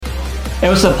Hey,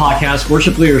 what's up, podcast?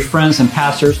 Worship leaders, friends, and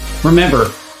pastors.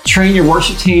 Remember, train your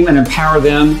worship team and empower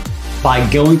them by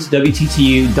going to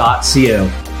WTTU.co.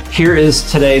 Here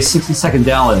is today's 60-second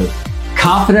download.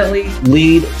 Confidently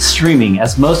lead streaming,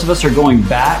 as most of us are going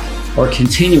back or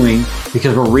continuing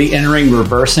because we're re-entering,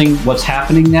 reversing what's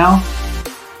happening now.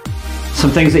 Some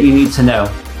things that you need to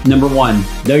know. Number one,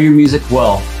 know your music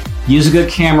well. Use a good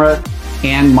camera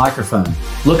and microphone.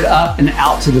 Look up and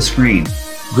out to the screen.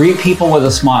 Greet people with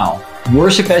a smile.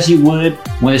 Worship as you would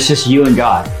when it's just you and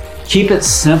God. Keep it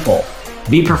simple.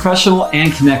 Be professional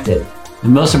and connected.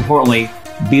 And most importantly,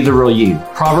 be the real you.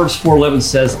 Proverbs 4:11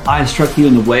 says, I instruct you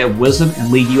in the way of wisdom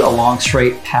and lead you along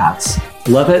straight paths.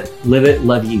 Love it, live it,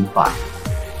 love you. Bye.